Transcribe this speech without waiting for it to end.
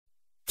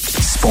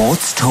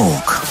Sports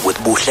Talk with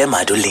Buhle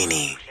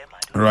Madulini.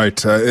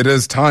 Right, it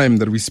is time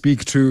that we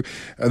speak to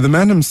the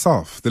man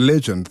himself, the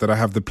legend that I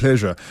have the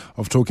pleasure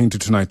of talking to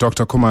tonight,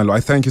 Dr. Khumalo.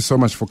 I thank you so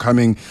much for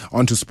coming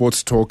on to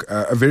Sports Talk.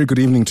 A very good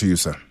evening to you,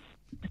 sir.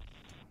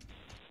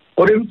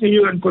 Good evening to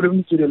you and good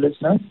evening to the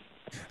listeners.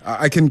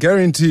 I can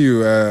guarantee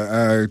you,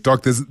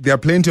 Doc, there are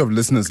plenty of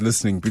listeners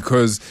listening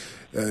because,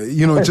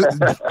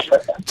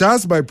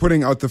 just by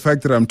putting out the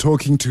fact that I'm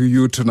talking to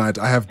you tonight,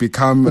 I have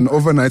become an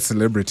overnight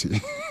celebrity.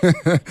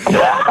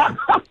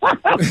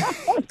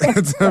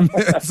 It's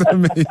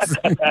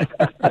amazing.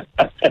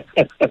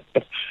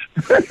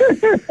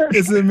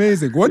 It's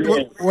amazing.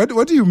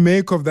 What do you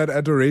make of that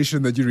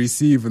adoration that you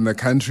receive in the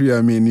country?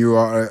 I mean, you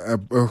are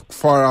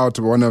far out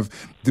one of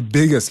the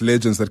biggest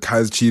legends that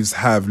Kaizer Chiefs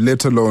have,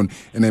 let alone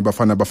in a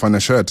Bafana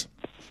shirt.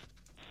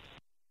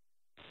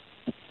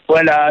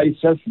 Well, it's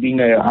just being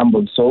a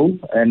humble soul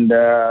and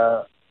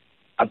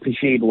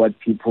appreciate what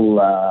people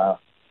are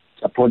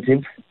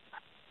supportive.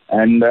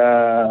 And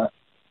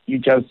you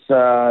just,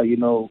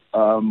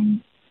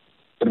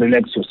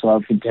 relax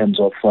yourself in terms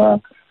of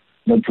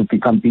not to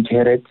become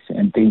big-headed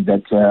and think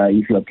that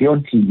if you appear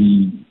on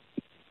TV,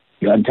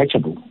 you're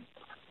untouchable.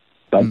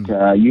 But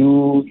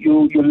you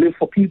live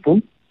for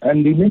people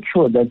and you make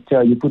sure that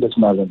you put a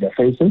smile on their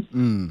faces.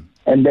 And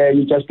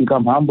you just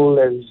become humble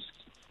as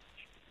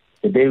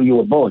the day you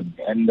were born.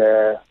 And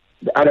the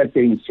other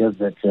thing is just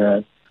that,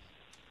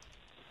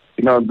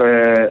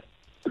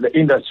 the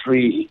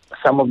industry,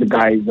 some of the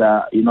guys,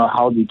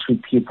 how they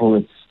treat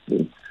people,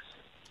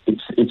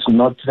 it's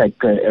not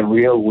like a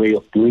real way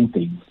of doing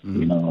things.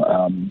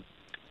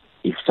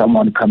 If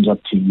someone comes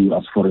up to you,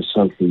 ask for a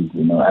selfie,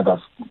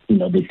 others,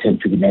 they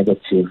tend to be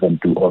negative and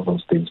do all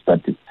those things.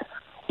 But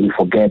we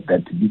forget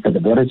that these are the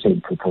very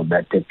same people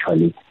that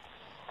actually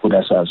put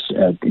us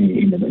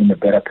in a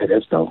better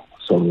pedestal.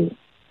 So,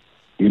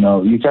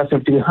 you just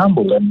have to be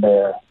humble and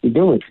you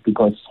do it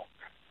because,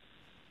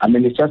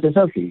 it's just a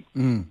selfie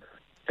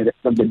at the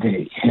end of the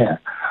day. Yeah.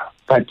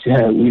 But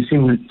we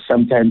seem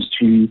sometimes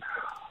to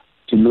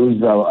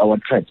lose our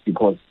track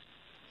because,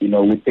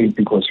 we think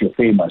because you're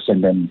famous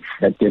and then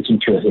that gets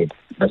into your head.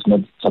 That's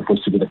not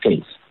supposed to be the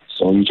case.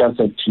 So you just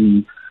have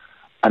to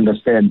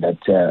understand that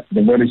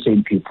the very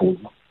same people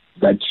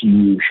that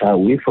you shy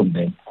away from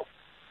them,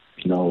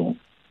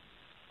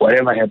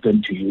 whatever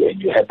happened to you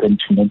and you happen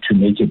to not to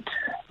make it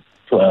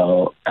to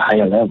a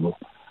higher level,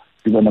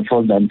 you're going to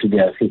fall down to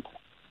their feet.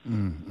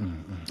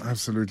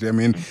 Absolutely. I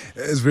mean,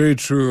 it's very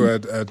true,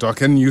 Doc.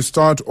 And you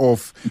start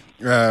off,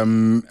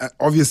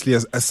 obviously,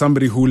 as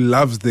somebody who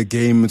loves the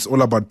game. It's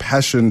all about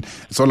passion.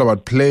 It's all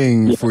about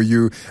playing for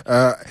you.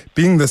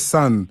 Being the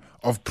son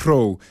of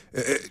pro,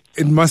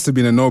 it must have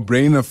been a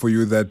no-brainer for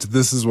you that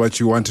this is what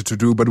you wanted to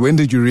do. But when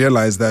did you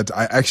realize that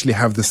I actually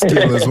have the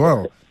skill as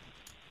well?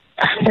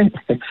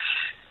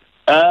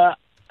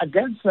 I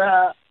guess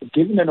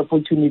given an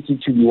opportunity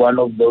to be one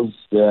of those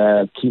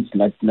kids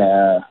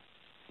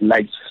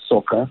like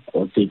soccer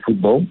or say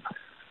football,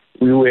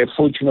 we were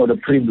fortunate or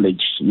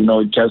privileged,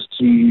 just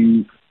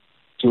to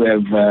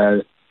have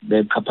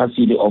the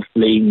capacity of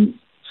playing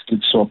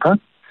street soccer.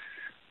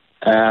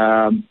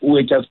 We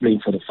were just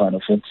playing for the fun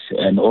of it,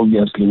 and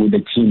obviously with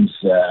the teams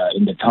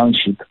in the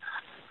township,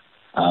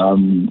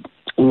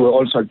 we were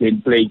also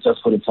playing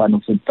just for the fun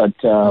of it,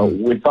 but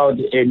without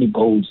any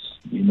goals,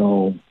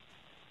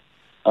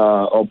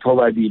 or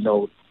probably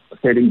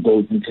setting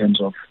goals in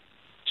terms of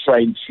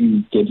trying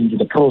to get into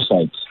the pro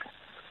sides.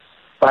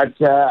 But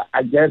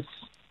I guess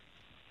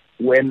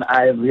when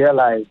I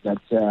realized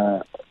that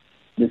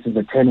this is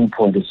a turning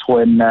point, is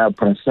when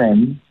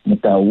Prasem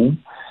Mutau,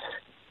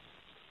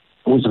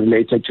 who's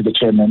related to the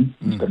chairman,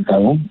 Mr.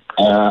 Mutau,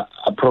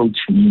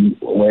 approached me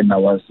when I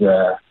was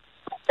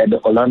at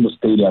the Orlando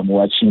Stadium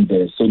watching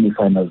the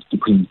semi-finals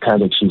between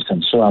Kaizer Chiefs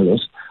and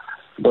Swallows.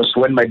 Because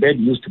when my dad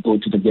used to go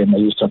to the game, I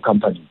used to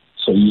accompany him.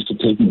 So he used to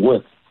take me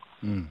with.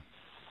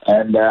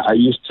 And I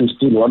used to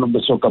steal one of the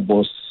soccer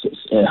balls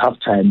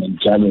halftime in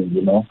January,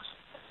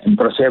 And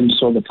Prasem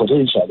saw the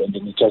potential, and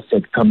then he just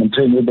said, come and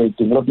train with the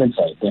development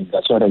side. And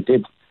that's what I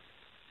did.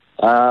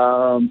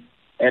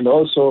 And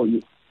also,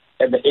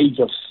 at the age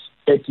of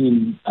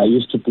 13, I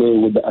used to play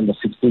with the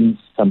under-16,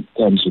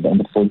 sometimes with the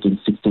under-14,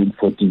 16,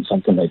 14,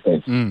 something like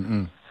that.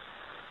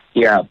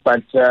 Yeah,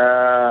 but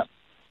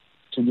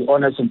to be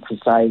honest and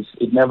precise,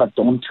 it never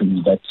dawned to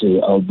me that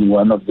I'll be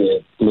one of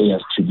the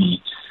players to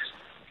be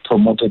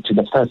promoted to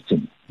the first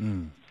team.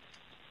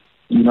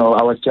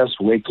 I was just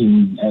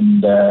working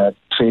and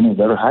training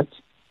very hard.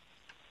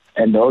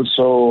 And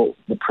also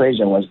the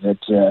pressure was that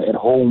at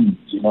home,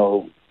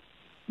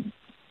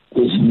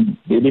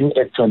 they didn't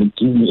actually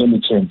give me any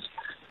chance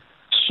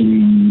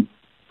to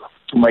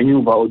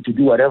maneuver or to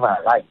do whatever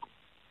I like.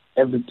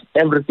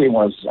 Everything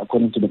was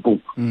according to the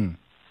book. You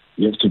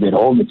have to be at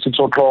home at 6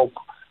 o'clock,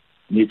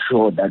 make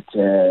sure that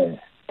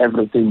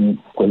everything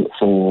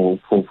for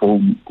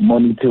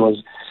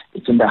monitors,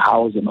 it's in the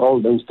house and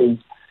all those things.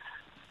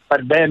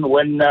 But then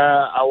when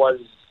I was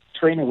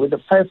training with the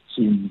first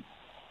team,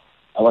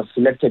 I was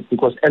selected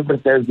because every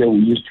Thursday we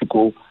used to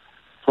go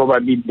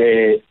probably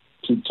the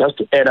just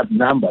to add up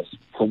numbers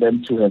for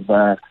them to have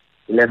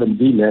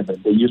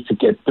 11v11. They used to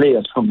get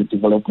players from the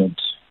development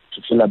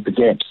to fill up the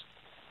gaps.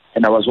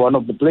 And I was one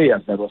of the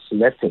players that was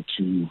selected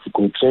to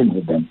go train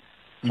with them.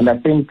 And I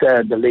think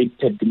the late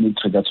Ted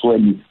Dimitri, that's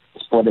when he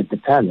spotted the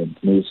talent.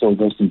 May he so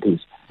rest in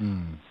peace.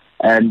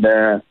 And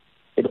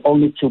it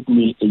only took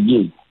me a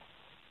year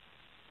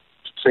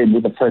to train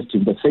with the first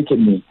team. The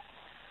second year,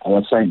 I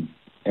was signed.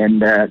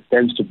 And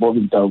thanks to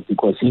Bobby Dog,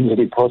 because he made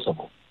it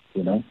possible,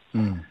 you know.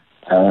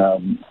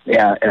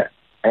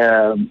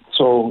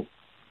 So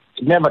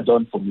it never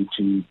done for me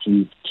to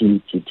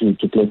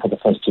play for the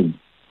first team.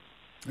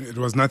 It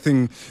was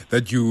nothing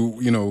that you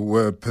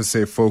were per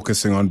se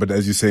focusing on, but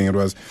as you're saying, it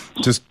was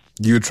just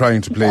you trying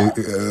to play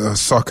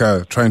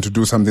soccer, trying to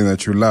do something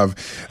that you love.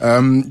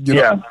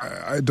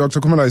 Dr.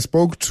 Khumalo, I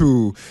spoke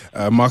to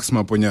Max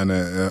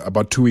Maponyane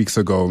about 2 weeks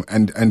ago,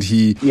 and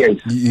he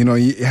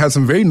had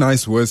some very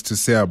nice words to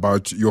say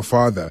about your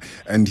father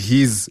and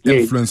his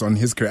influence on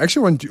his career.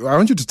 Actually, I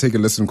want you to take a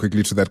listen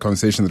quickly to that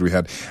conversation that we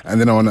had,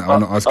 and then I want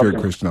to ask you a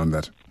question on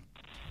that.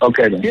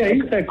 Okay. Then. Yeah,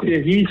 in fact,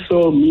 he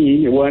saw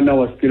me when I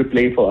was still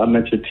playing for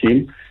amateur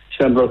team,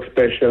 Shamrock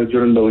Special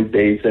during those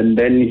days, and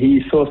then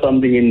he saw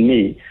something in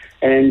me,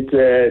 and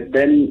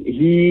then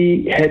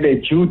he had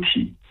a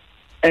duty,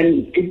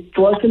 and it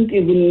wasn't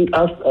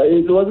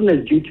a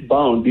duty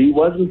bound. He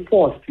wasn't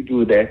forced to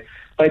do that,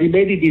 but he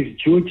made it his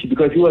duty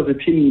because he was a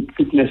team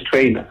fitness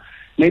trainer.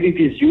 Made it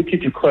his duty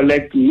to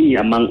collect me,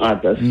 among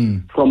others,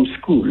 from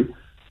school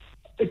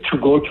to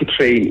go to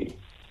training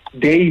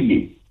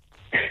daily.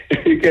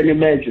 You can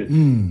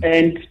imagine.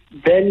 And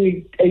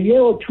then a year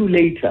or two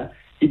later,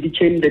 he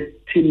became the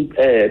team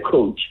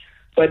coach.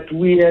 But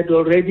we had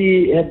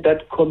already had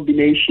that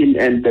combination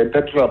and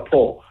that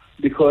rapport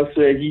because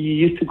he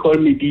used to call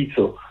me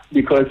Dito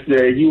because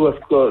he was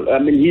called,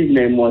 his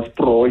name was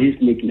Pro, his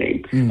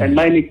nickname. And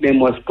my nickname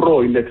was Pro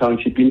in the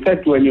township. In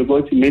fact, when you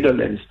go to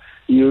Midlands,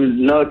 you will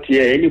not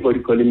hear anybody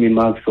calling me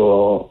Max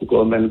or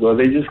Gorman.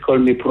 They just call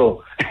me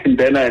Pro. And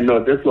then I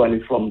know this one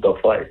is from the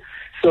fight.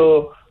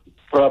 So,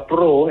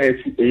 Pro, as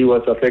he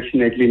was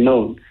affectionately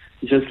known,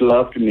 just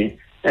loved me.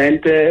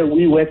 And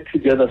we worked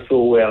together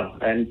so well.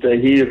 And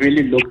he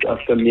really looked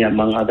after me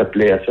among other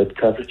players at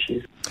Kaizer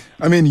Chiefs.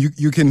 I mean,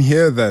 you can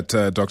hear that,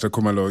 Dr.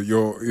 Khumalo.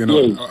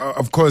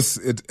 Of course,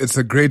 it's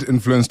a great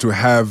influence to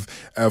have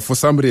for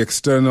somebody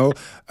external.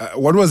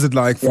 What was it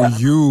like for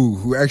you,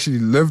 who actually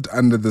lived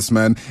under this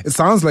man? It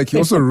sounds like he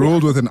also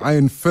ruled with an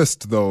iron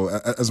fist, though,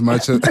 as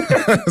much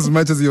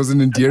as he was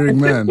an endearing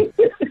man.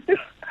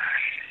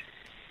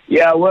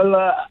 Yeah,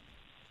 well,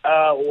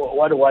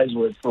 what a wise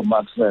word from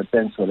Max.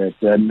 Thanks for that.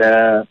 And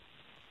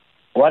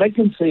what I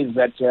can say is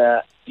that,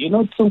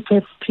 through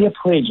peer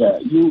pressure,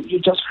 you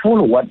just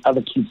follow what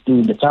other kids do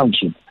in the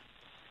township.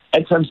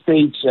 At some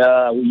stage,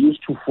 we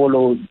used to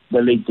follow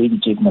the late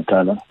David Jake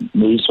Makala,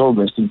 may his soul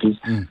rest in peace,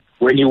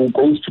 when he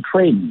goes to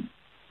train.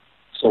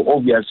 So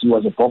obviously he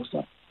was a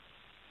boxer.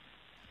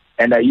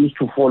 And I used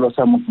to follow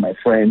some of my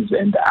friends,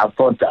 and I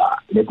thought,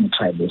 let me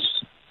try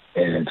this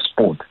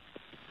sport.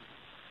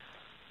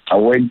 I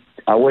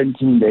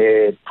went in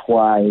there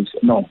for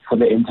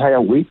the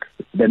entire week.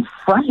 Then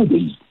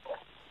Friday,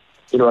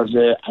 it was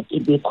I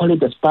think they call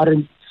it a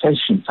sparring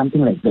session,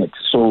 something like that.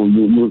 So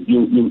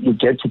you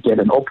get to get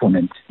an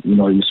opponent.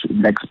 It's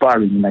like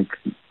sparring, like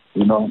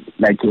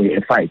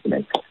a fight,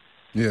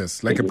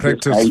 yes, like a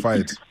practice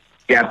fight.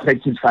 Yeah,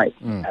 practice fight.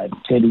 I'm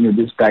telling you,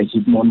 this guy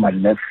hit me on my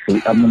left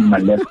face. I'm on my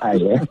left eye.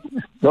 Yeah?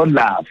 Don't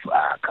laugh.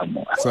 Come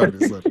on. Sorry.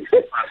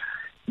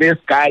 This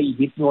guy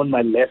hit me on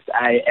my left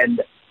eye,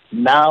 and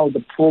now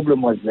the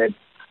problem was that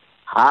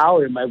how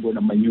am I going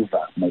to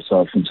maneuver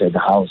myself inside the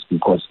house,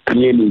 because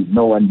clearly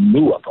no one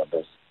knew about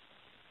this.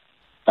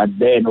 But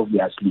then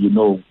obviously,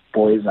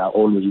 boys are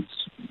always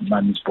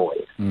mommy's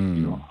boys.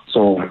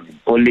 So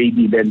old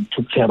lady then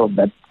took care of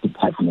that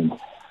department.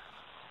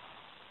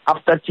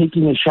 After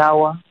taking a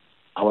shower,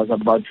 I was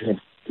about to have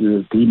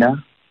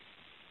dinner.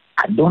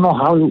 I don't know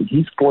how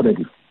he spotted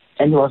it.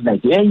 And he was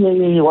like, yeah,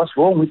 what's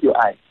wrong with your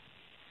eye?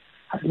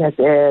 I was like,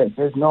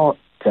 there's no...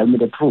 Tell me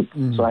the truth.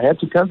 So I had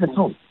to tell the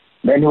truth.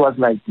 Then he was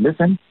like,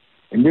 listen,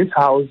 in this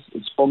house,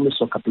 it's only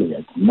soccer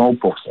players, no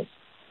boxers.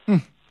 I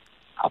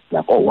was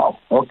like, oh, wow,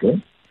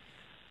 okay.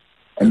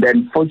 And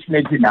then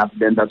fortunately enough,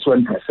 then that's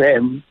when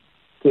Sam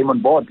came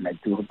on board,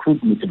 to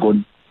recruit me to go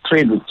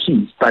train with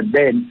Chiefs. But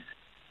then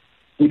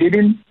he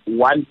didn't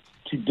want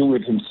to do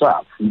it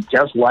himself. He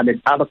just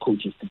wanted other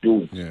coaches to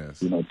do it,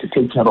 to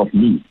take care of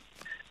me.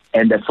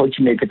 And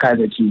fortunately,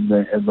 Kaizer Chiefs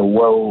is a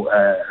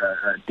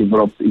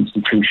well-developed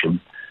institution.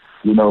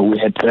 We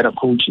had better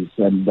coaches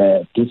and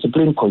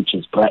disciplined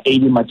coaches,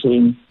 Adi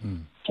Martin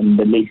and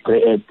the late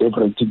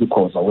Deborah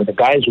Tibikosa were the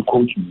guys who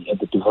coached me at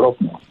the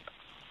development.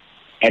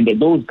 And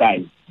those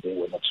guys, they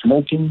were not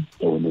smoking,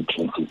 they were not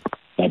drinking.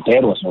 My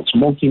dad was not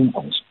smoking,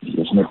 he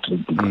was not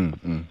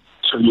drinking.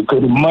 So you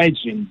could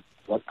imagine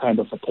what kind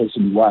of a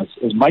person he was.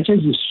 As much as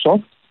he's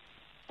soft,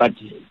 but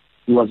he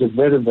was a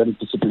very, very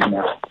disciplined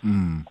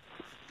man.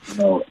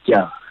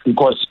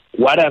 Because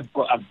what I've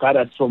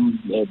gathered from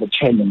the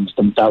chairman,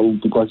 Mr.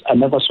 Mtau, because I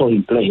never saw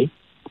him play,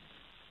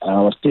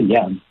 I was still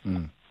young.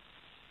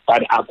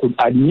 But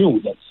I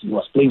knew that he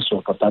was playing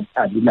soccer, but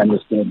I didn't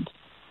understand.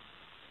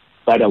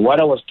 But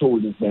what I was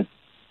told is that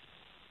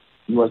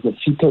he was the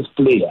fittest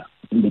player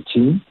in the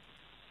team,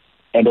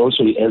 and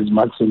also, as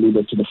Max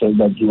alluded to the fact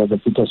that he was the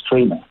fittest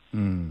trainer.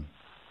 And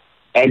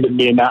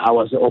me, I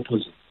was the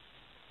opposite.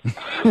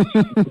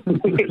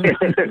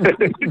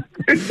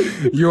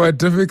 You were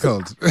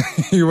difficult.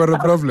 You were a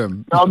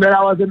problem. No, man,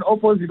 I was an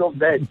opposite of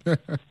that.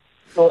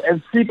 So as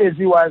fit as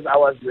he was, I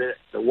was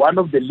one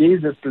of the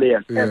laziest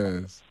players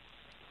ever. Yes.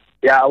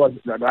 Yeah, I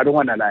don't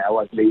want to lie, I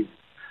was lazy.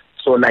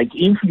 So, like,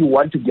 if you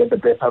want to get the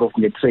best out of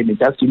me training,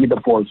 just give me the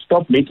ball.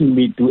 Stop making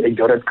me do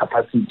endurance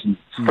capacity,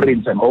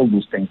 sprints, and all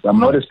those things. I'm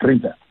not a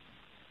sprinter.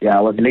 Yeah,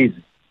 I was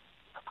lazy.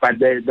 But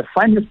the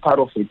funniest part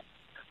of it,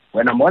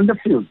 when I'm on the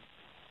field,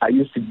 I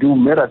used to do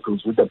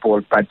miracles with the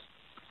ball, but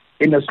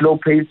in a slow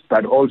pace,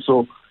 but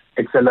also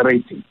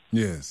accelerating.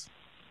 Yes.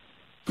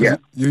 Yeah.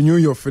 You knew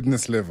your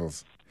fitness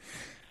levels.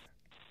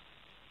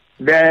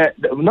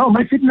 No,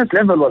 my fitness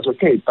level was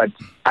okay, but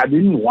I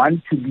didn't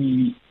want to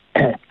be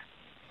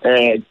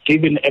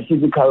given a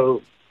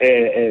physical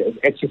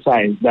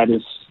exercise that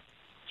is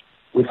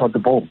without the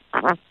ball,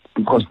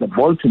 because the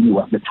ball to me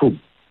was the tool.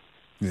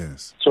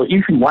 Yes. So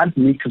if you want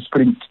me to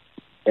sprint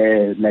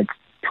like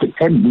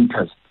 10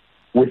 meters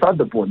without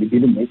the ball, it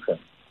didn't make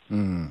sense.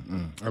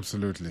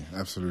 Absolutely.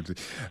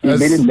 It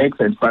didn't make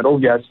sense, but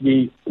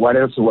obviously, what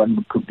else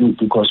one could do?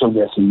 Because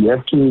obviously, you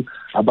have to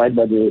abide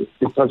by the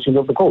instructions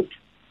of the coach.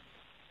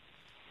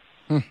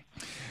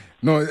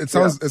 No, it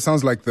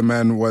sounds like the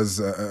man was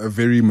a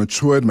very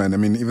matured man. I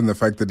mean, even the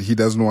fact that he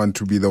doesn't want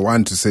to be the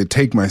one to say,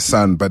 take my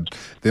son, but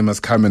they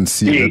must come and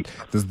see that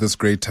there's this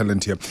great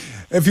talent here.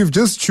 If you've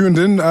just tuned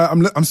in,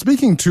 I'm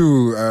speaking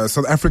to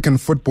South African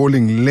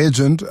footballing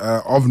legend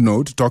of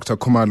note, Dr.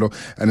 Khumalo,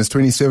 and it's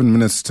 27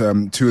 minutes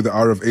to the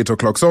hour of 8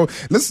 o'clock. So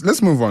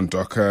let's move on,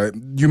 Doc.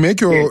 You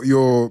make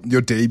your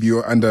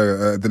debut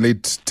under the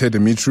late Ted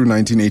Dimitru,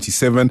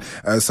 1987,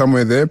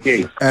 somewhere there.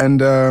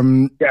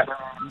 And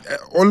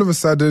all of a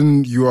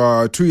sudden, you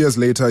are 2 years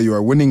later, you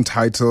are winning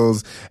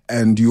titles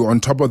and you're on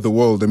top of the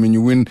world. I mean,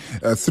 you win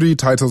 3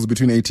 titles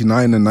between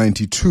 89 and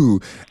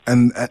 92.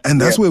 And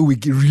that's where we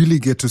really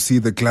get to see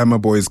the glamour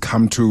boys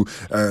come to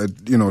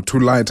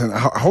light. And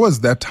how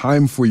was that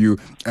time for you?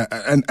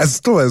 And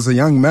as a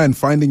young man,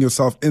 finding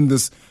yourself in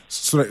this,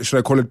 should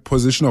I call it,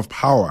 position of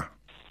power?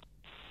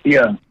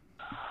 Yeah.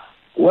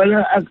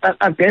 Well,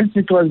 I guess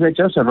it was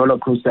just a roller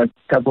coaster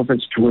type of a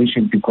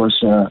situation,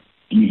 because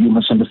you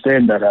must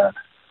understand that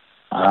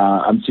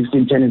I'm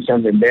 16, 10, and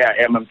 7. There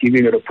I am. I'm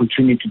given an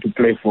opportunity to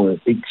play for a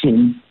big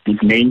team,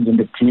 big names in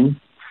the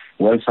team,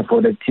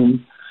 well-supported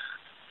team.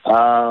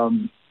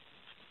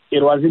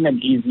 It wasn't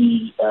an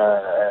easy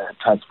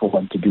task for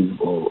one to do.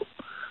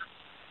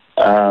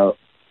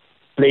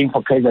 Playing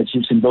for Kaizer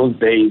Chiefs in those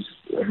days,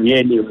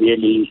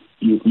 really,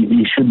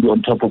 you should be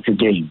on top of your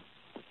game.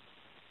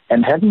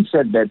 And having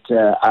said that,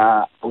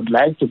 I would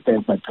like to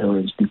thank my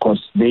parents, because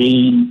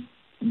they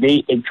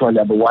actually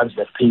are the ones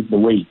that paved the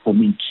way for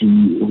me to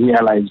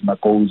realize my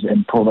goals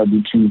and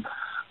probably to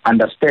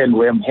understand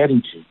where I'm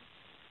heading to.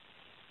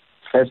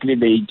 Firstly,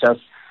 they just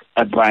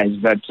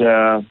advised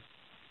that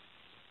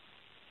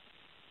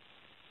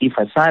if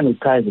I sign with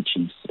Kaizer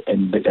Chiefs,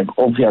 and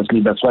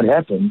obviously that's what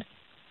happened,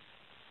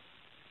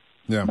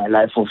 my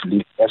life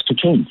hopefully has to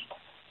change.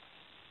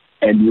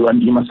 And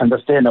you must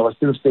understand, I was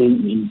still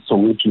staying in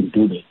Soweto in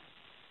Dubai.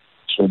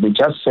 So they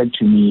just said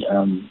to me,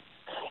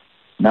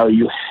 now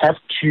you have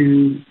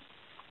to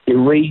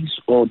erase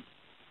or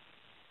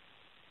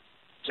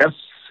just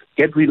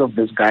get rid of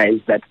those guys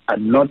that are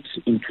not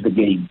into the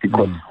game,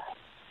 because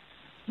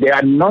they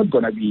are not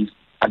going to be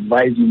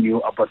advising you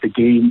about the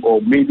game,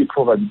 or maybe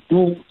probably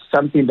do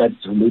something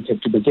that's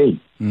related to the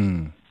game.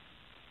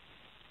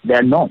 They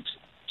are not.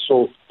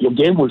 So your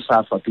game will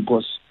suffer,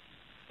 because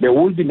there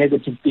will be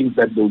negative things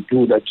that they'll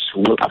do that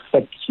will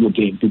affect your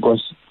game,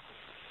 because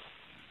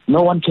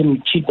no one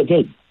can cheat the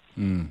game.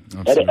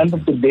 At the end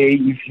of the day,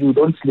 if you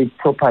don't sleep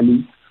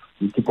properly,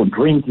 you keep on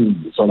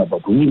drinking, it's all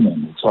about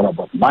women, it's all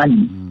about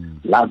money,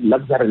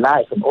 luxury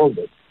life and all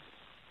that.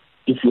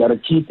 If you are a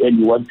cheat and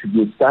you want to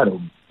be a star,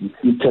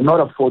 you cannot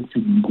afford to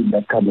be in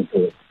that kind of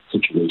a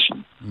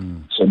situation.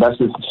 So that's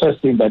the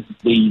first thing that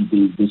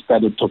they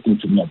started talking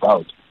to me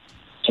about.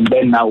 And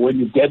then now when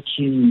you get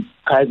to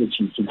Kaizer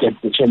Chiefs, you get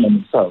the chairman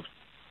himself.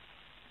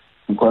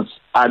 Because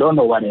I don't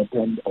know what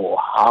happened or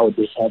how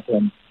this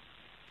happened.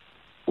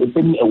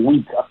 Within a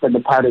week after the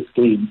Pirates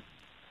game,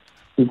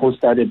 people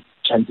started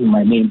chanting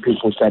my name.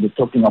 People started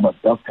talking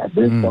about Doctor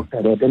this,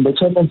 Doctor that. And the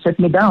chairman sat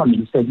me down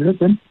and he said,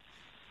 listen,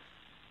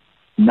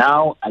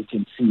 now I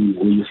can see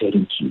where you're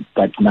heading to.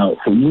 But now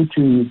for you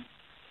to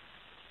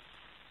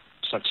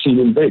succeed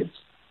in this,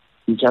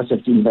 you just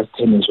have to invest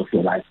 10 years of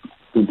your life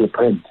to the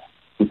brand,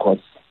 because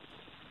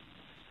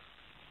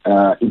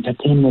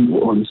entertainment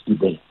will always be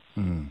there.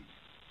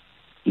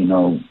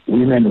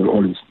 Women will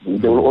always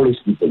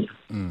be there.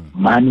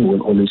 Money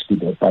will always be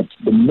there. But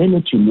the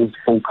minute you lose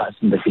focus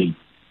in the game,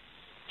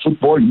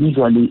 football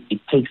usually it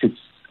takes its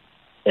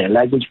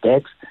luggage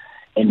bags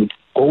and it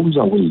goes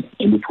away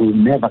and it will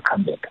never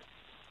come back.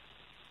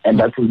 And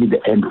that will be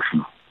the end of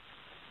you.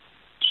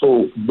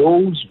 So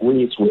those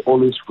words were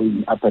always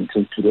ringing up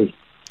until today.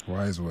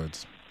 Wise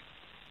words.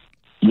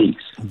 Yes.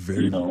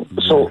 Very, very.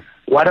 So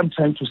what I'm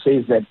trying to say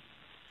is that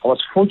I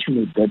was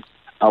fortunate that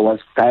I was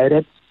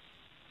guided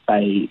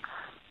by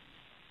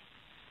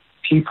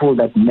people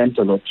that meant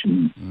a lot to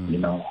me,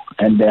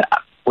 And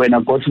when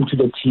I got into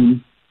the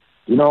team,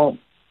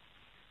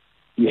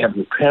 you have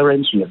the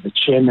parents, you have the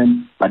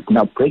chairman, but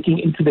now breaking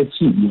into the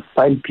team, you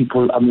find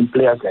people,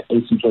 players like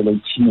Ace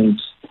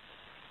teammates,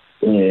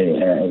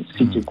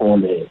 City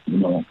Cole,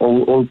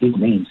 all these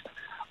names.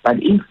 But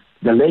if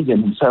the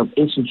legend himself,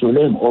 Ace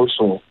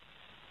also,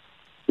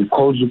 he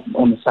calls you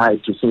on the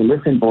side to say,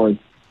 listen, boy,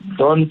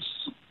 don't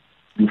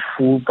be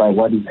fooled by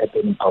what is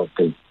happening out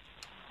there.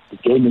 The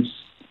game is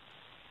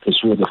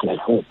persuaded like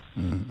hope.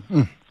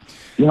 Mm-hmm.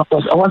 I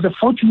was a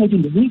fortunate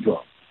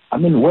individual.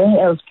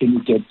 Where else can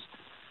you get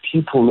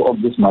people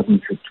of this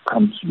magnitude to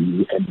come to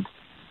you and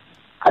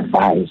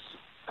advise,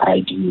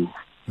 guide you?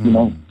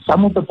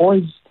 Some of the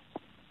boys,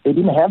 they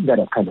didn't have that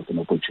kind of an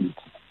opportunity.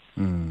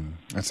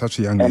 At such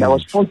a young age. And I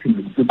was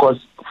fortunate because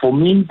for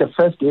me, the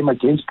first game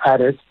against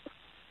Pirates,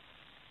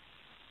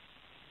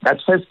 that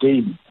first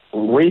game, I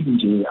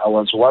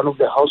was one of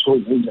the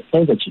household names at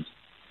Kaizer Chiefs.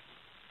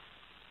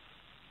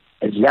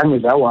 As young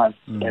as I was,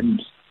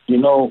 and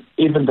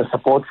even the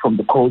support from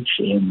the coach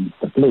and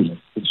the players,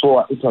 it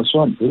was so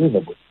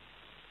unbelievable.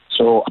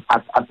 So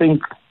I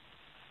think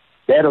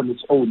that on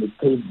its own, it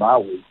paved my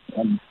way,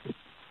 and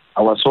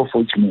I was so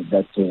fortunate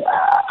that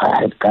I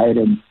had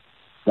guidance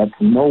that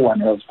no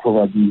one else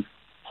probably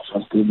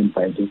was given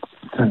by the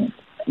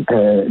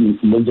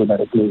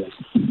legendary players.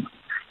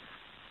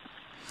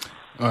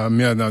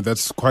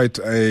 That's quite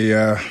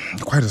a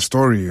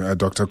story,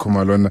 Dr.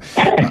 Khumalo.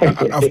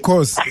 Of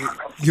course,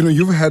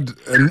 you've had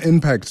an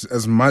impact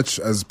as much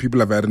as people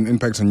have had an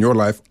impact on your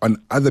life,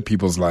 on other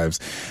people's lives.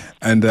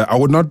 And I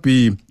would not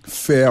be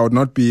fair, it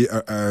wouldn't be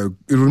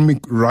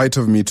right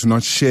of me to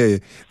not share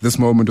this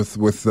moment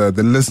with the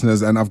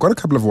listeners. And I've got a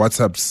couple of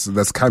WhatsApps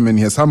that's come in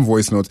here, some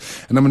voice notes,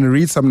 and I'm going to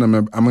read some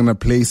and I'm going to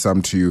play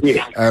some to you.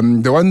 Yeah.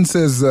 The one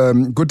says,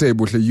 good day,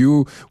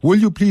 Buhle. Will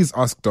you please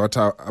ask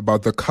Dota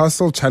about the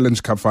Castle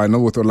Challenge Cup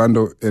final with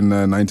Orlando in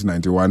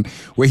 1991,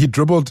 where he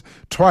dribbled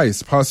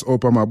twice past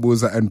Opa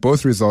Mabuza and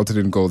both resulted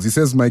in goals. He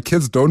says, my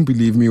kids don't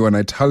believe me when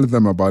I tell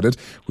them about it.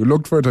 We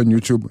looked for it on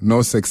YouTube,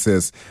 no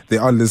success. They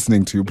are listening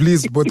to you.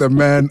 Please put the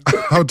man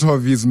out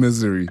of his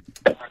misery.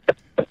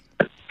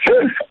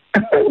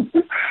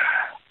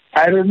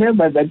 I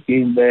remember that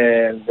game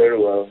very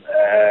well.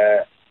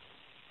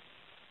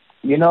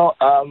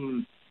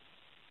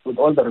 With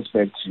all the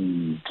respect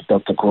to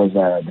Dr.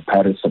 Koza, the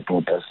Paris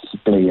supporters,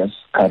 players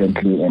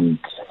currently and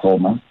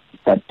former,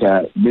 but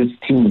this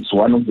team is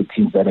one of the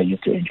teams that I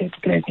used to enjoy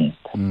to play against.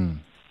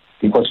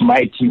 Because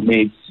my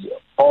teammates,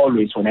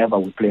 always, whenever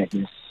we play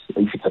against,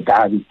 if it's a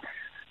derby,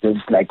 there's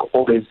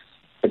always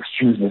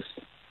excuses,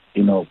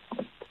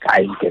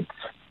 guys get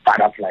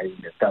butterflies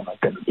in the stomach,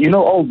 and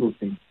all those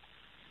things.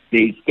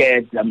 They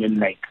scared,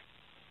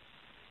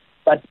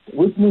 but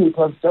with me, it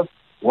was just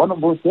one of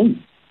those things.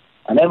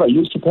 I never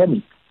used to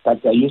panic,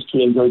 but I used to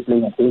enjoy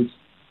playing against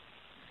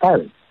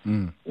Paris,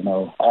 and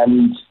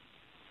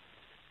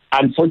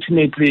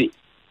unfortunately,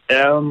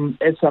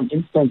 at some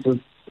instances,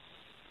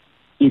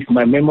 if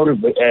my memory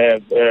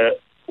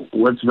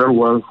works very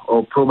well,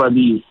 or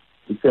probably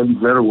it serves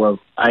very well,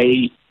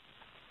 I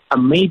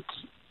made,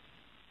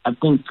 I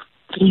think,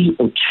 3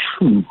 or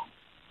 2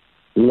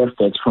 left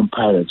backs from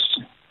Pirates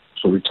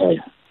to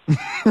retire.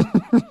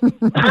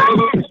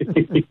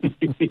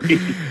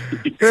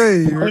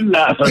 Hey,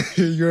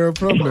 you're a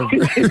problem.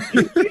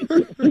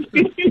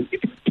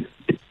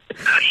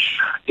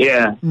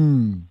 Yeah,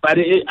 but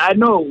I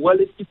know. Well,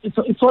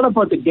 it's all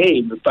about the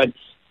game. But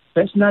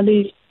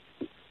personally,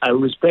 I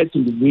respect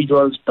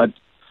individuals, but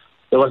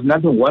there was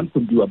nothing one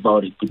could do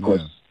about it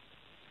because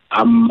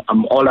I'm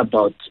all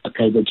about a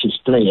Kaizer Chiefs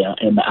player,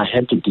 and I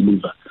had to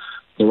deliver.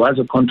 There was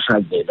a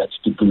contract there that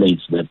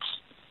stipulates that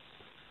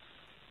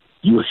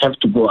you have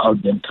to go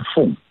out there and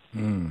perform.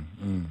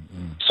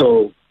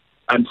 So,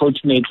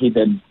 unfortunately,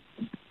 then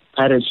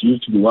Paris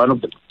used to be one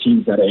of the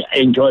teams that I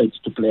enjoyed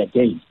to play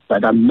against.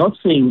 But I'm not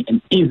saying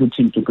an easy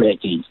team to play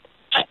against.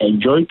 I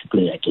enjoyed to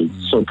play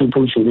against. So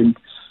people shouldn't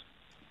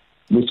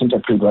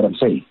misinterpret what I'm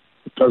saying.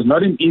 It was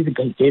not an easy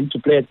game to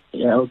play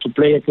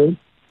against,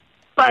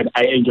 but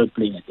I enjoyed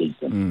playing against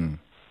them.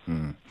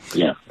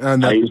 Yeah,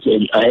 and I used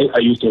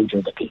to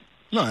enjoy the game.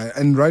 No,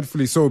 and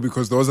rightfully so,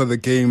 because those are the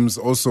games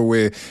also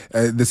where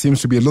there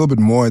seems to be a little bit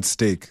more at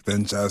stake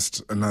than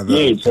just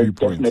another 3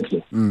 points.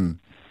 Definitely.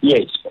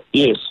 Yes.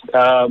 If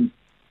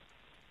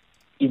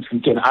you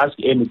can ask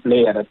any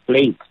player that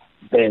played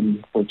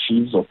then for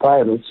Chiefs or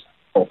Pirates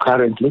or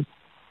currently,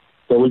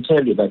 they will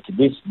tell you that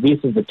this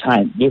is the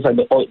time.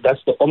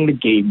 That's the only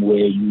game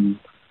where you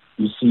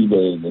see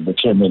the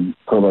chairman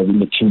probably in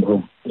the team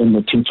room, in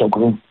the team talk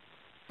room.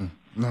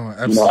 No,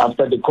 absolutely.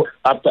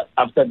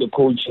 After the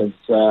coach has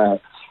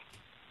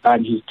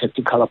done his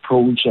tactical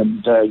approach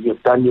and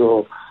you've done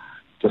your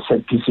the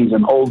set pieces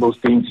and all those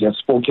things. He has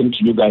spoken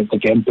to you guys, the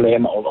game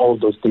plan, all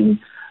those things.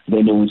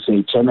 Then they will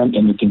say, Chairman,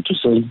 anything to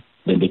say?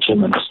 Then the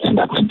chairman will stand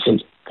up and say,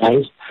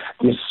 guys,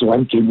 this is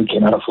one game we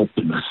cannot afford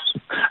to lose.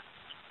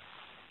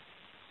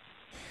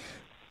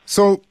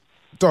 So,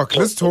 Doc,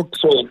 let's talk.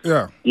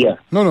 Yeah.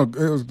 No.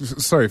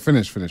 Sorry,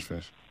 finish.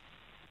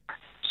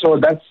 So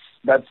that's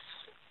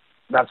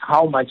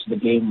how much the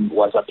game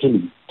was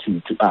appealing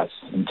to us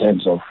in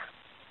terms of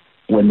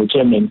when the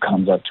chairman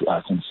comes up to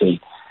us and say,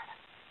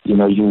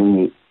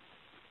 you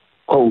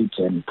quote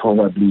and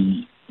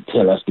probably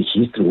tell us the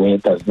history, where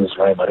does this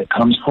rivalry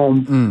comes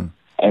from,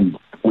 and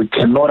we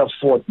cannot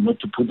afford not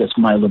to put a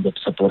smile on the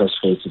supporters'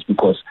 faces,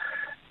 because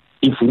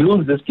if we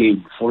lose this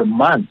game for a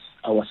month,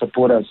 our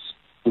supporters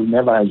will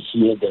never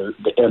hear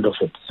the end of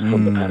it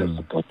from the Pirates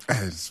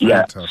supporters.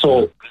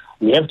 So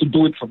we have to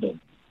do it for them.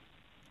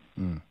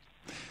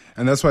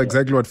 And that's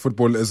exactly what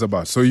football is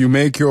about. So you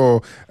make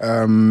your,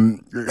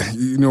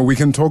 we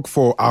can talk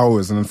for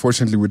hours, and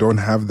unfortunately we don't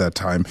have that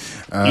time.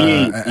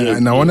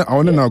 And I want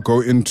to now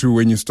go into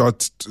when you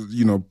start,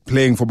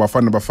 playing for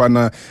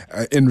Bafana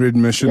in Red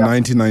Mission,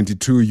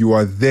 1992. You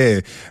are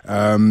there,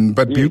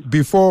 but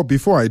before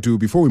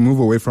we move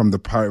away from the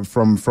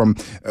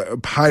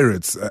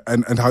Pirates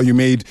and how you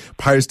made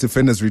Pirates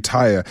defenders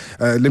retire,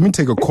 let me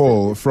take a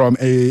call from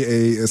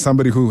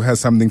somebody who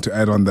has something to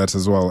add on that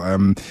as well.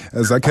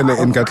 Zakele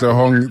in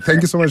Hong,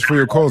 thank you so much for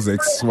your call,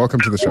 Zix. Welcome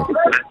to the show.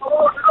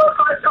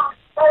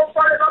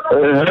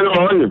 Hello,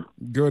 how are you?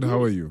 Good,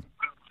 how are you?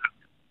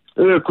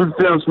 Good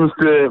thanks,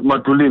 Mr.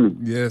 Madulini.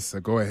 Yes,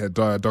 go ahead.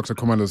 Dr.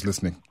 Khumalo is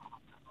listening.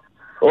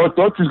 Oh,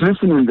 Doc is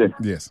listening there?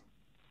 Yes.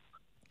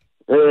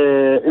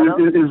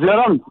 Is there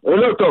on?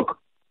 Hello, Doc.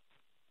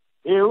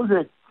 Hey, who's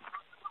it?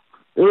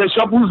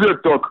 Sharp, who's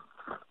it, Doc?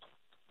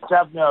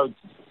 Sharp now.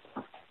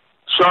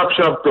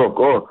 Sharp, Doc.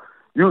 Oh,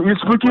 you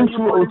speaking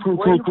to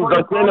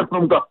Gatela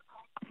from the...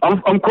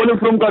 I'm calling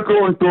from Gato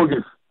on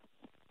Togis.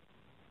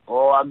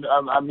 Oh,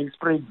 I'm in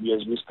Spring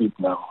as we speak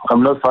now.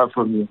 I'm not far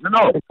from you.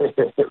 No.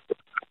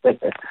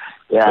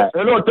 Yeah.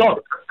 Hello, Doc.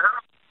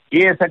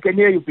 Yes, I can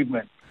hear you, big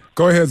man.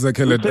 Go ahead,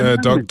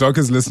 Zakele. Doc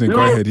is listening.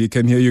 Go ahead. He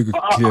can hear you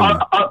clearly.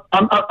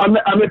 I'm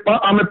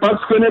a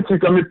Pats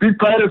fanatic. I'm a big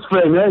Pirates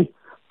fan, eh?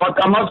 But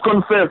I must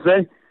confess,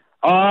 eh?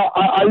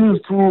 I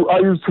used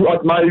to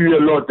admire you a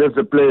lot as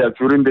a player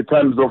during the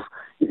times of.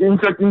 In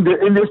fact, in the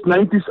earliest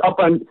 90s up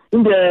and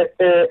in the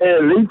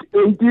late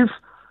 80s,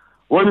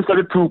 when you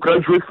started to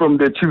graduate from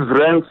the Chiefs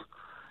ranks,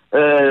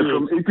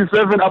 from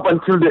 87 up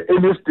until the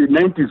earliest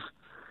 90s,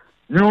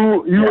 you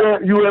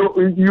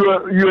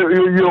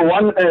were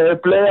one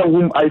player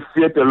whom I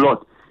feared a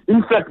lot.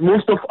 In fact,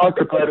 most of us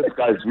the Pirates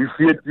guys, we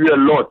feared you a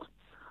lot.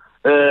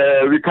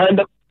 We kind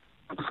of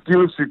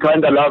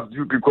loved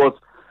you because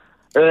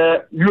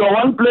you are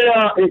one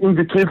player in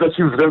the Kaizer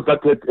Chiefs ranks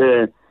that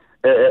had.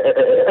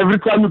 Every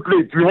time you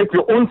played, you had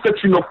your own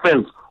section of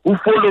fans who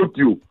followed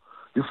you.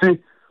 You see,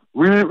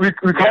 we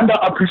kind of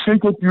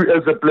appreciated you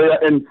as a player,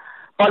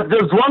 but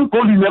there's one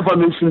goal you never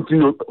mentioned in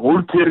your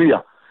whole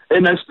career,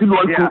 and I still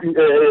want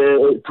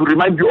to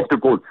remind you of the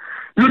goal.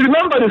 You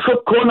remember the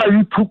short corner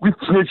you took with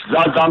Snitch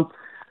Zaza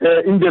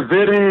in the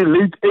very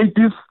late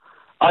 80s?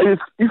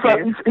 If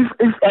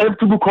I have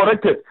to be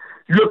corrected,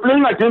 you were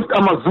playing against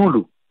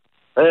Amazulu.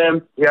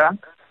 And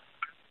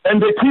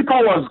the keeper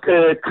was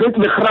Craig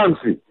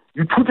Lecransi.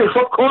 You took a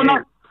short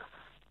corner.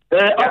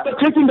 After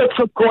taking that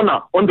short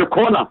corner on the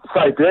corner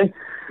side,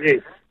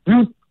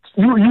 you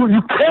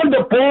turned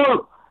the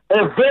ball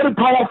very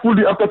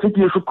powerfully after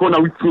taking a short corner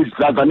with Snitch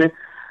Zaza.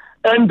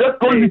 And that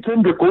goal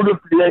became the goal of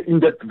the year in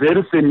that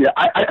very same year.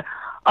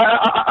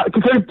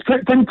 Can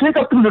you take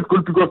us through that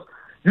goal, because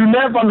you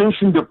never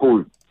mentioned the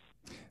goal?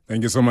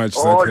 Thank you so much.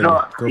 Oh,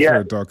 no. Go for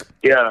it, Doc.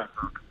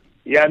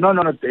 Yeah, no.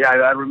 Yeah,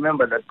 I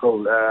remember that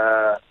goal.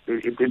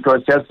 It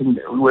was just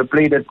we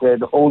played at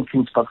the old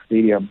Kings Park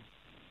Stadium,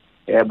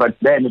 but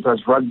then it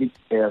was rugby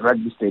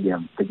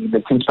stadium,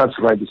 the Kings Park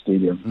Rugby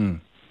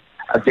Stadium.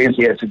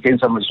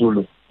 Against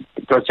Amazulu.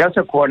 It was just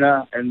a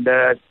corner, and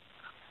it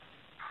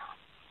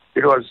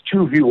was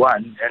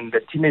 2v1, and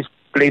the teammates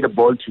played the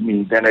ball to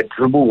me. Then I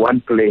dribbled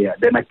one player.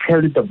 Then I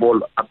carried the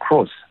ball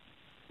across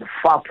the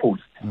far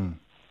post.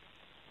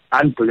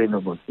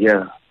 Unbelievable,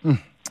 yeah.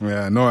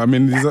 Yeah, no, I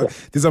mean,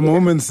 these are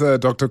moments,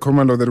 Dr.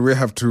 Khumalo, that we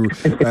have to,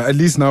 at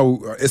least now,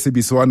 SAB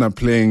Swana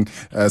playing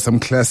some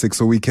classics,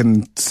 so we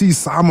can see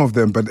some of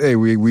them, but hey,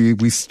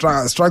 we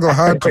struggle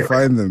hard to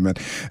find them, man.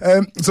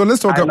 So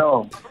let's talk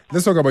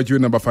about you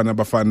in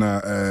Bafana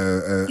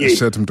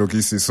shirt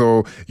Mtokisi.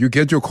 So you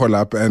get your call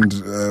up, and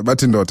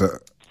Batindota,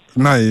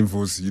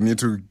 you need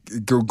to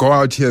go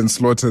out here and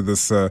slaughter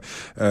this,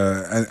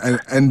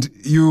 and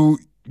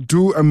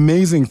do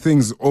amazing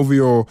things over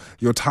your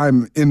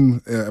time in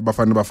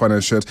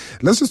Bafana shirt.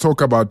 Let's just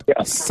talk about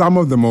some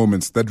of the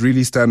moments that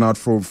really stand out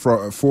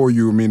for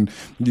you. I mean,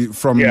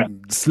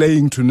 from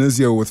slaying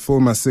Tunisia with Phil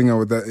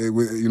Masinga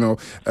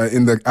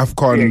in the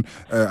AFCON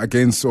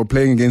against, or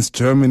playing against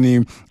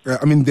Germany.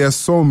 I mean, there's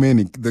so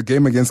many. The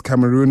game against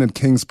Cameroon at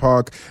Kings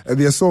Park.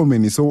 There's so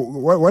many. So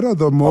what are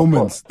the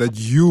moments that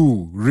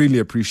you really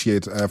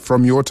appreciate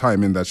from your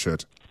time in that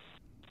shirt?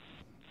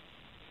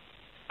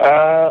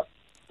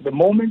 The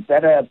moment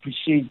that I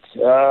appreciate,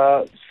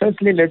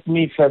 firstly, let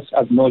me first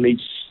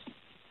acknowledge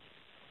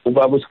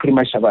Ubabu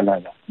Skrima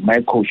Shabalala,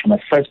 my coach, my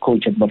first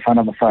coach at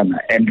Bafana.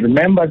 And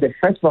remember, the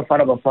first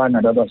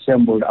Bafana that was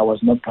assembled, I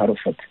was not part of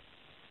it.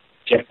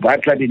 Jeff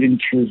Butler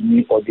didn't choose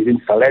me or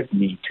didn't select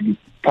me to be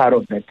part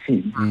of that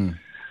team.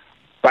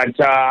 But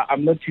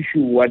I'm not too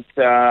sure what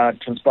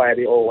transpired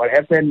or what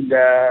happened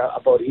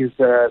about his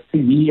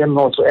CV and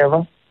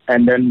whatsoever.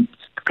 And then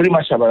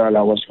Skrima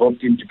Shabalala was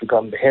roped in to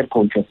become the head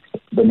coach of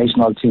the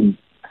national team.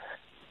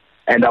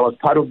 And I was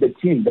part of the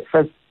team, the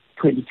first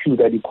 22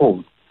 that he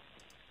called.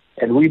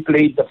 And we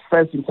played the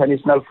first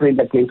international friend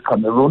against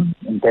Cameroon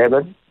in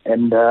Durban.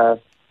 And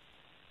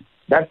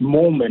that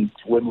moment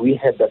when we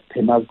had that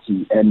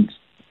penalty, and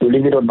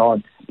believe it or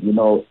not,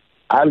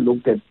 I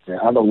looked at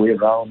the other way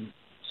around.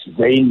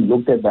 Zayn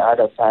looked at the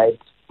other side,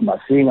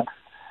 Masinga.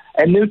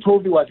 And Neil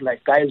Toby was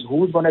like, guys,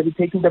 who's going to be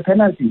taking the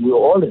penalty? We were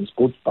all in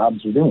sports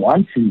bums. We didn't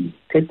want to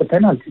take the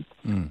penalty.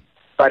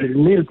 But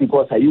Neil,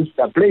 because I used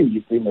to play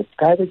with him at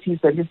Kaiser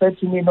Chiefs, and he said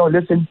to me, no,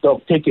 listen,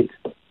 Doc, take it.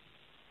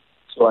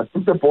 So I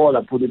took the ball,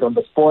 I put it on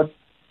the spot.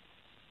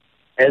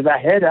 As I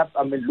head up,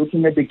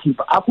 looking at the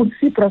keeper. I could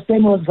see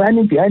Prasen was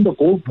running behind the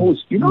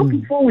goalpost.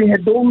 Before we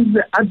had those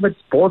advert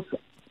spots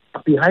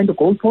behind the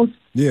goalpost?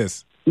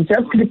 Yes. He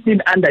just clipped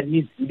in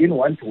underneath. He didn't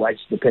want to watch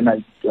the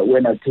penalty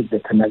when I take the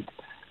penalty.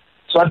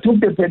 So I took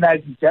the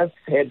penalty, just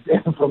head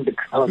from the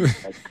ground.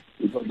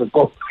 It was a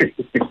goal.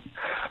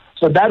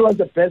 So that was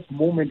the best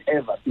moment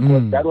ever,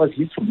 because that was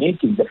his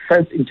making the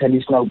first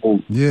international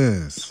goal.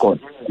 Yes.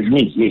 Scored.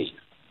 Me, yes.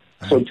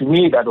 So to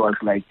me, that was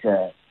like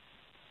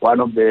one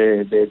of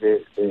the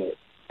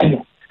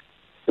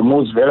the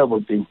most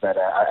valuable things that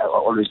I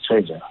always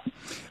treasure.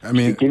 I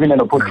mean, given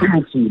an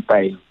opportunity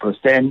by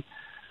Preston.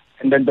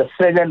 And then the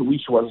second,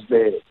 which was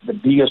the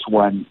biggest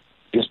one,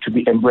 is to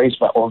be embraced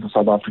by all the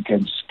South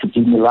Africans, to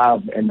give me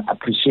love and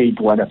appreciate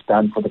what I've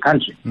done for the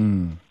country.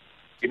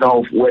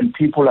 When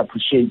people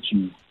appreciate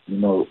you,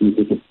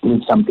 it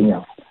means something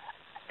else.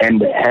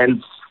 And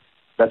hence,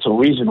 that's a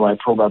reason why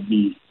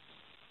probably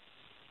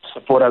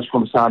supporters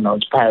from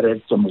Sundowns,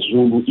 Pirates, or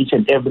Zulu, each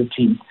and every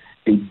team,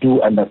 they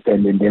do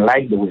understand and they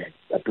like the way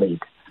I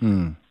played.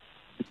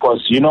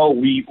 Because,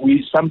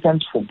 we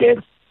sometimes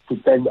forget to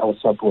thank our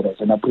supporters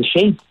and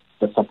appreciate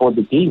the support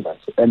they gave us.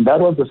 And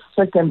that was the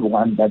second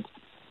one that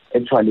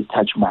actually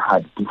touched my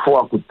heart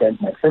before I could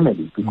thank my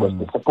family, because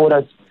the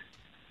supporters,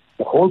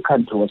 the whole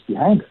country was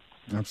behind us.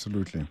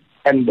 Absolutely.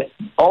 And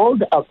all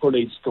the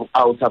accolades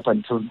throughout up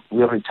until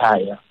we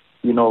retire,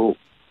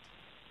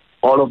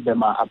 all of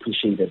them are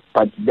appreciated.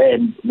 But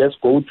then let's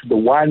go to the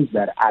ones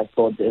that I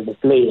thought as a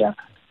player,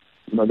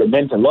 they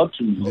meant a lot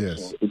to me.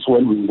 Yes. Also. It's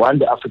when we won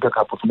the Africa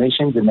Cup of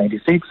Nations in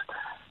 96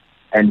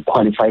 and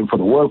qualifying for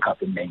the World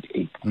Cup in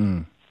 98.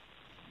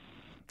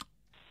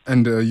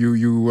 And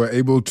you were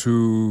able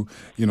to,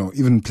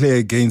 even play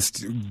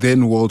against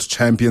then world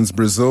champions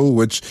Brazil,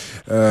 which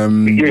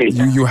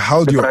you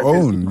held your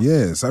own.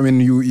 Yes, I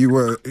mean you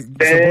were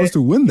supposed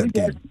to win that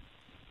game.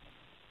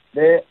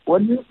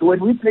 When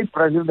we played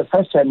Brazil the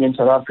first time in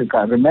South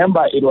Africa,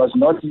 remember it was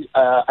not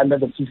under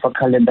the FIFA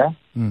calendar,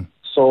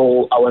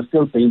 so I was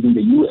still based in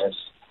the US,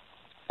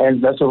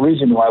 and that's the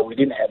reason why we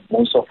didn't have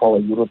most of our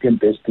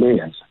European-based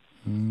players.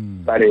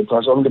 But it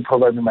was only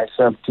probably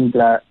myself,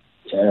 Tigla,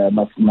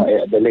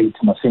 the late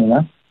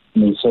Masinga,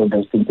 so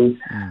those things.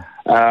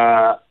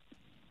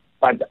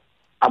 But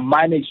I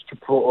managed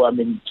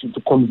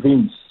to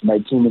convince my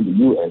team in the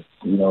US,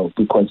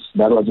 because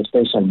that was a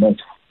special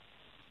match.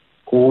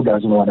 Who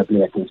doesn't want to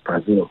play against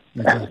Brazil?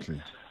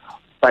 Exactly.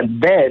 But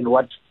then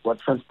what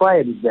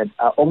transpired is that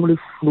I only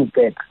flew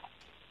back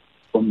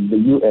from the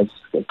US.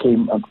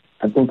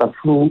 I think I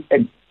flew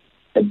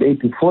a day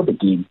before the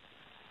game.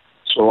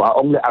 So I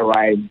only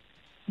arrived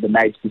the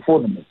night before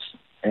the match.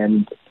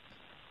 And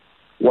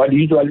what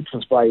usually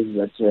transpires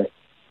is that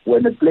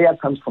when a player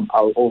comes from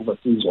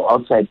overseas or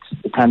outside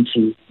the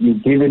country, you're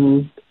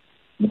given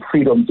the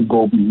freedom to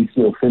go be with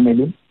your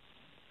family,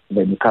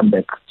 then you come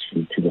back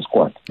to the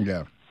squad.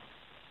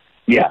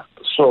 Yeah.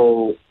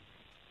 So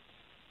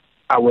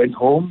I went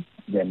home,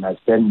 then I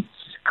spent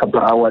a couple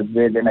of hours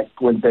there, then I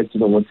went back to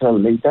the hotel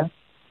later,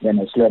 then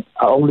I slept.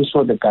 I only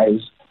saw the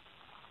guys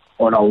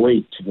on our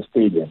way to the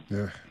stadium.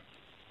 Yeah.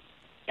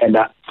 And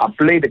I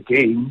played the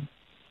game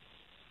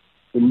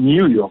in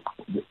New York,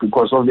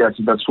 because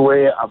obviously that's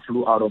where I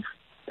flew out of.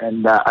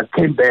 And I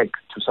came back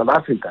to South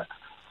Africa.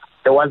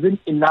 There wasn't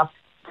enough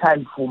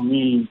time for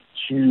me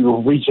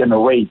to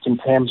regenerate in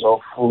terms of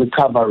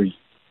recovery.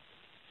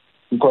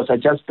 because I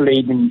just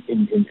played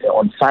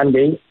on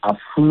Sunday. I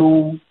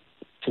flew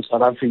to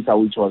South Africa,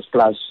 which was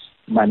plus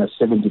minus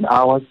 17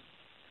 hours,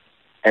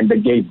 and the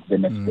game the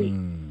next day.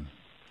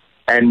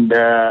 And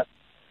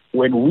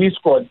when we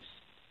scored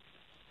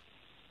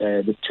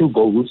the 2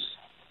 goals,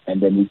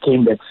 and then we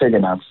came back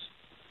second half,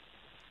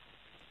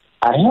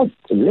 I had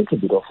a little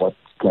bit of what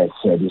Claire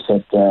said. He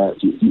said,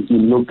 you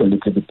look a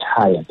little bit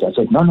tired. I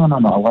said, no,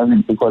 I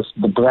wasn't, because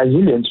the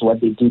Brazilians,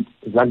 what they did,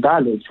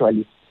 Zagallo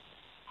actually,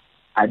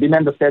 I didn't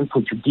understand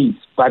Portuguese,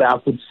 but I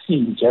could see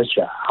in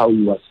gesture how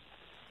he was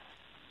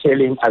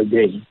telling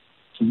Alday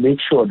to make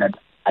sure that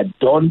I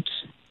don't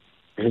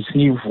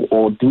receive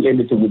or do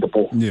anything with the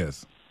ball.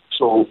 Yes.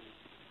 So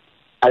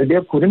Alday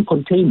couldn't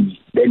contain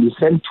me. Then he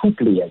sent 2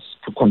 players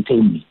to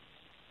contain me.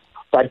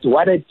 But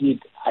what I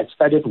did, I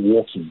started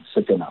walking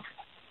second half.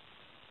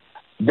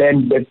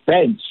 Then the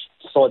bench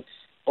thought,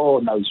 oh,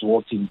 now he's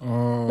walking.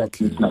 Oh, That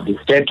okay. means now the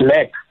third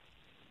leg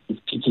is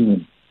kicking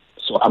in.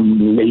 So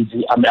I'm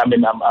lazy.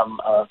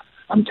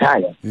 I'm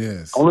tired.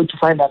 Yes. Only to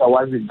find out I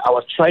wasn't. I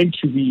was trying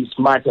to be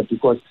smarter,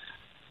 because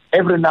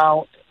every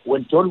now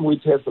when John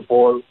Witt has the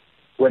ball,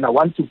 when I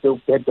want to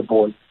get the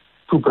ball,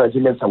 2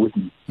 Brazilians are with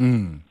me.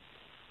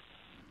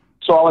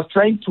 So I was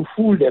trying to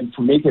fool them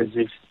to make as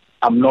if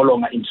I'm no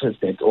longer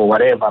interested or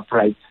whatever,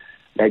 right?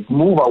 Like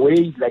move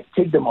away, like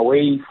take them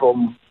away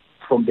from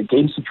the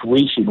game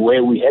situation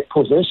where we had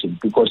possession,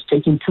 because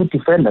taking 2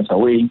 defenders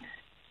away,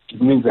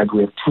 it means that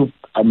we have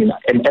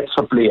an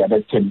extra player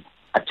that can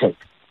attack.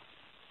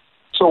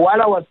 So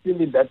while I was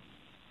still in that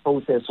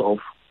process of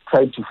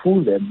trying to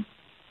fool them,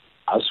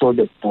 I saw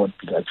the board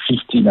at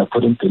 15. I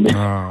couldn't believe it.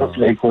 I was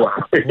like,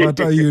 wow.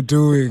 What are you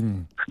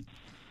doing?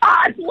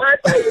 What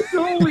are you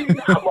doing?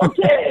 I'm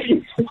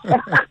okay.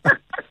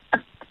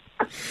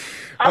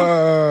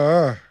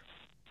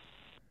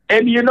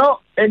 And you know,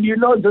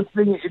 this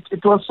thing,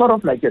 it was sort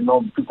of like a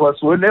norm,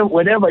 because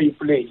whenever you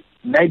play,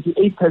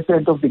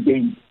 98% of the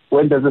game,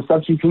 when there's a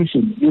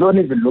substitution, you don't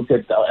even look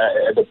at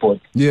the board.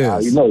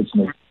 Yes. You know it's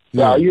not.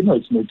 Yeah. You know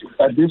it's not.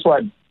 But this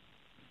one,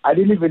 I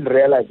didn't even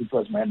realize it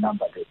was my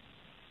number there.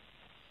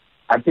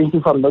 I think,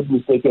 if I'm not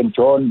mistaken,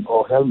 John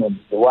or Helman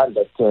is the one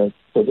that said,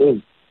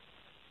 hey,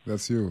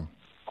 that's you.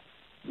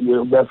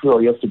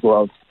 Therefore, you have to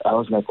go out. I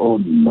was like, oh,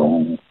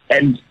 no.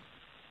 And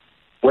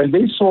when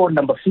they saw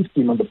number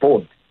 15 on the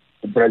board,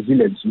 the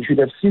Brazilians, you should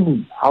have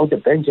seen how the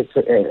bench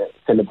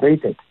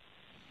celebrated.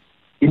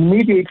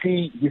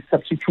 Immediately, he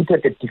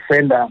substituted a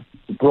defender,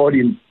 brought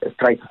in a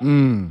striker.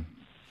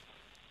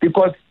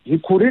 Because he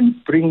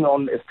couldn't bring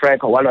on a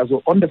striker while I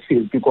was on the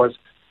field, because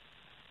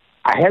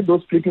I had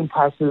those splitting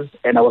passes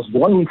and I was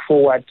going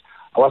forward.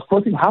 I was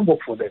causing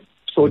havoc for them.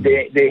 So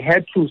they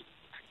had to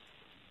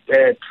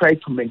try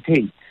to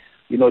maintain.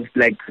 You know,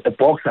 like a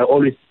boxer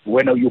always,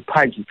 when you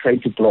punch, you try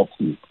to block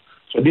you.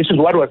 So this is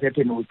what was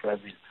happening with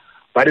Brazil.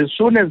 But as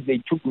soon as they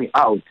took me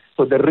out,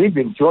 so the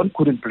reason John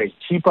couldn't play,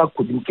 Chipa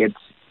couldn't get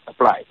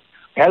supply,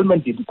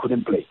 Helman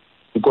couldn't play,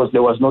 because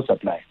there was no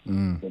supply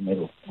in the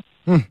middle.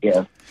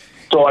 Yeah.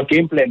 So our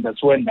game plan,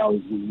 that's when now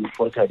we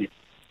faltered it.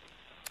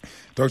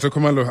 Dr.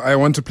 Khumalo, I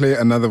want to play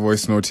another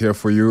voice note here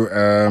for you,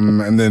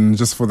 and then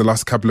just for the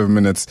last couple of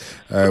minutes,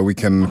 we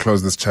can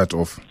close this chat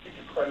off.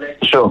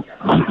 Sure.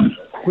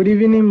 Good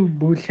evening,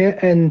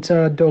 Buhle and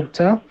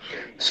Doctor.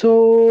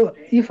 So,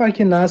 if I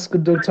can ask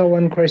Doctor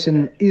one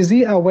question, is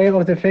he aware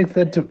of the fact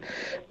that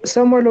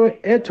Samuel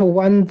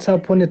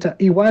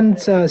Eto'o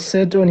once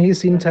said on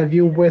his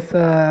interview with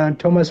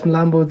Thomas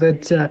Mlambo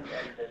that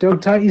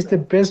Doctor is the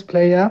best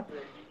player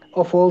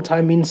of all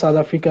time in South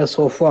Africa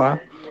so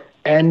far,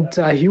 and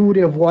he would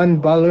have won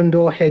Ballon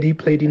d'Or had he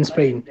played in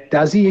Spain?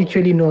 Does he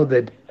actually know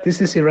that?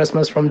 This is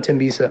Erasmus from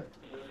Tembisa.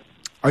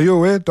 Are you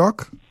aware,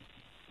 Doc?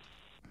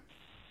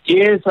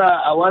 Yes,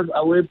 I was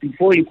aware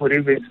before you could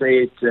even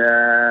say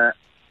it.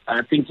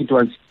 I think it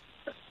was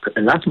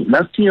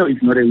last year,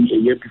 if not a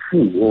year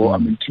before, or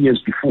 2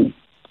 years before.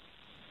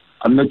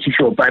 I'm not too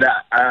sure, but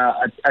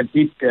I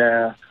did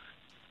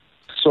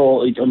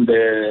saw it on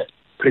the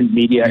print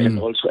media and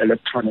also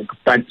electronic.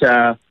 But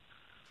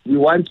we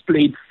once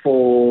played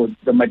for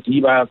the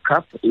Madiba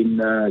Cup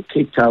in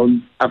Cape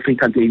Town,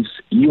 Africa against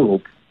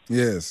Europe.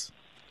 Yes.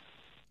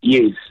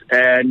 Yes,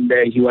 and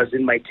he was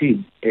in my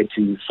team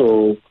too.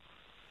 So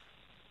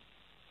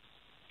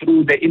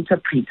through the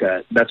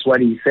interpreter, that's what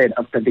he said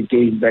after the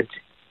game, that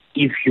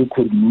if you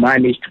could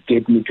manage to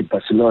get me to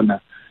Barcelona,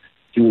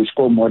 he will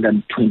score more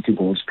than 20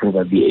 goals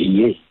probably a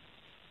year.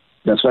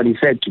 That's what he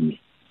said to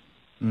me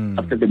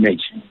after the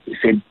match. He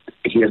said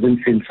he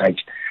hasn't seen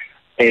such.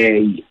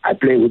 I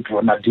play with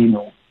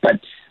Ronaldinho, but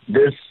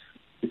this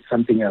is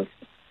something else.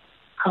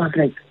 I was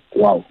like,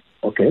 wow,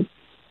 okay.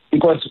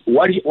 Because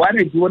what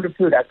I do on the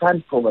field, I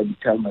can't probably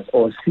tell myself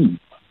or see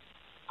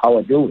how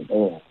I do it,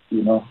 or,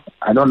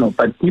 I don't know.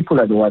 But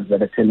people are the ones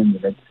that are telling me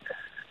that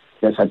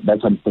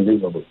that's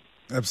unbelievable.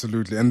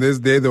 Absolutely, and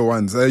they're the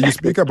ones. You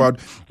speak about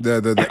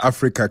the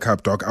Africa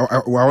Cup, Doc.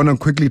 I want to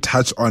quickly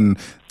touch on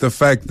the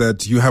fact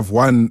that you have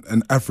won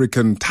an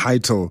African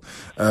title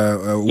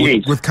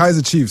with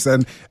Kaizer Chiefs,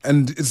 and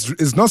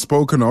it's not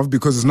spoken of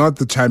because it's not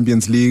the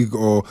Champions League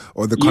or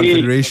the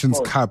Confederations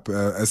Cup,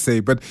 I say.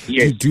 But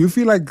do you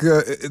feel like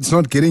it's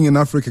not getting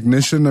enough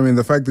recognition? I mean,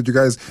 the fact that you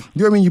guys,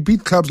 you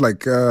beat clubs like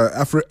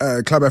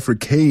Club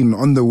Africain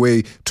on the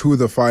way to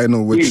the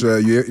final, which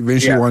you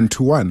eventually won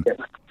 2-1.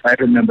 I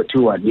remember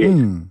 2-1. Yes,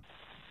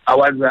 I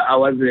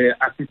was the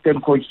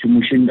assistant coach to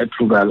Mushin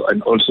Trugal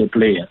and also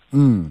player.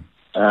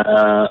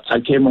 I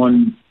came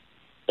on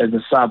as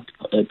a sub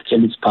at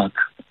Ellis Park,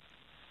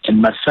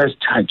 and my first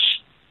touch,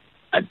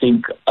 I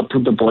think I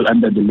put the ball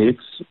under the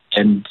legs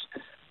and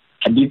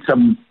I did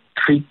some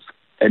tricks,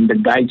 and the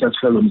guy just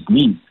fell on his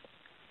knees.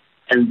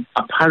 And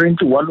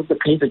apparently, one of the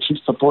Kaizer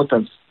Chiefs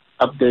supporters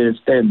up the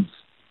stands,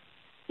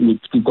 he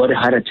got a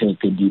heart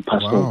attack and he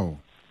passed on.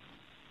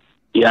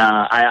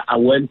 Yeah, I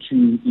went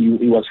to,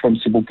 he was from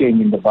Sebokeng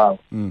in the Valve.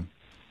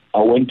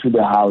 I went to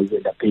the house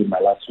and I paid my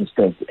last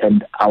respect.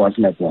 And I was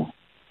like, well,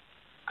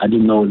 I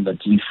didn't know that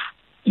if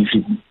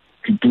you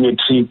do a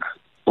trick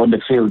on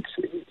the field,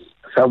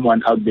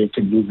 someone out there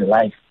can lose their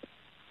life.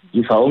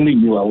 If I only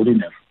knew, I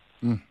wouldn't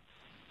have.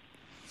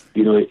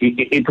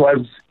 It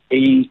was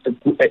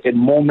a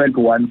moment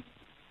one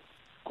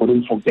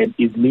couldn't forget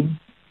easily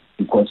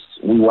because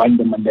we won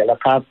the Mandela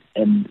Cup.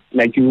 And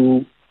like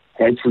you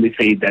rightfully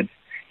say, that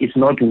it's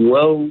not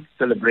well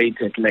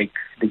celebrated like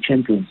the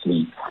Champions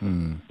League,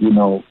 and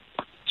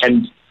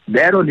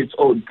that on its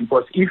own,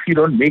 because if you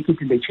don't make it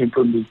in the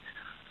Champions League,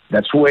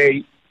 that's where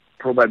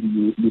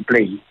probably you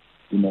play,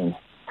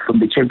 from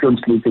the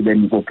Champions League, and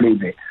then you go play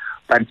there.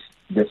 But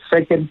the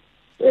second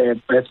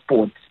best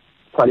sport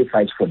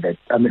qualifies for that.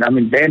 I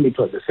mean, then it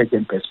was the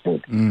second best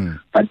sport,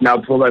 but now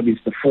probably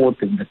it's the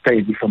fourth and the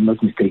third, if I'm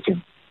not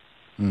mistaken.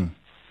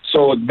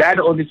 So that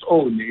on its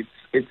own,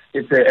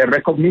 it's a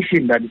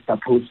recognition that is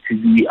supposed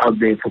to be out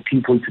there for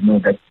people to know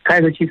that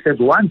Kaizer Chiefs has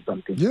won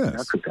something in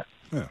Africa.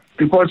 Yeah.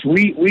 Because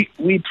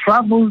we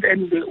traveled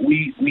and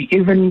we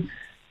even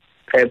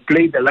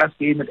played the last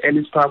game at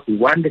Ellis Park. We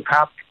won the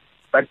cup,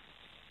 but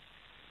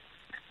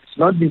it's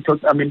not been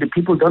talked. I mean, the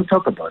people don't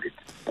talk about it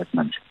that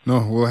much.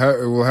 No,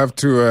 we'll have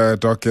to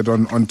Doc get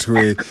onto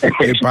a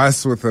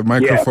bus with a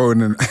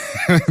microphone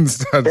and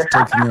start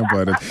talking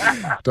about it.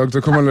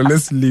 Dr. Khumalo,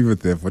 let's leave it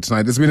there for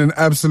tonight. It's been an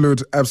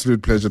absolute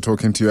pleasure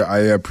talking to you. I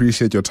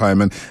appreciate your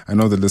time, and I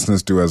know the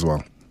listeners do as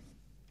well.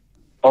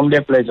 Only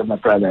a pleasure, my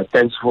brother.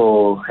 Thanks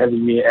for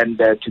having me, and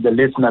to the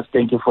listeners,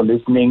 thank you for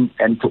listening,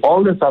 and to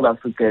all the South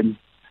Africans,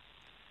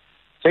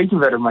 thank you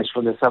very much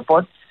for the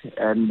support,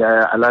 and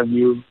I love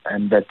you,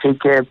 and take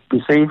care,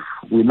 be safe.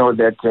 We know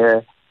that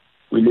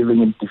we're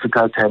living in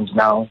difficult times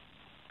now.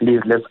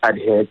 Please, let's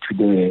adhere to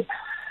the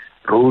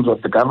rules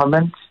of the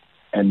government,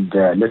 and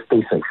let's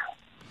stay safe.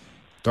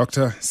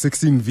 Dr.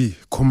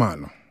 16V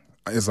Khumalo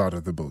is out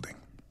of the building.